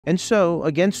And so,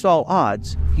 against all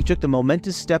odds, he took the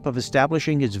momentous step of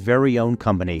establishing his very own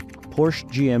company, Porsche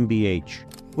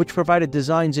GmbH, which provided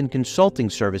designs and consulting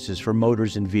services for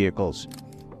motors and vehicles.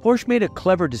 Porsche made a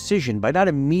clever decision by not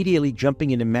immediately jumping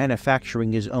into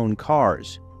manufacturing his own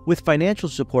cars. With financial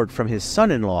support from his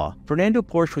son-in-law, Fernando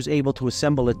Porsche was able to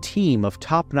assemble a team of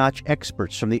top-notch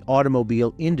experts from the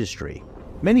automobile industry.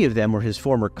 Many of them were his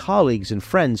former colleagues and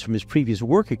friends from his previous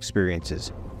work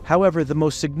experiences. However, the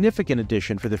most significant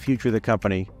addition for the future of the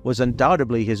company was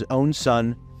undoubtedly his own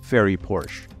son, Ferry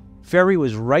Porsche. Ferry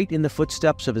was right in the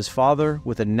footsteps of his father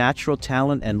with a natural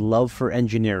talent and love for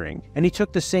engineering, and he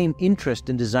took the same interest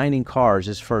in designing cars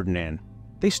as Ferdinand.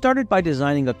 They started by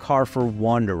designing a car for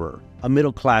Wanderer, a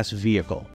middle-class vehicle.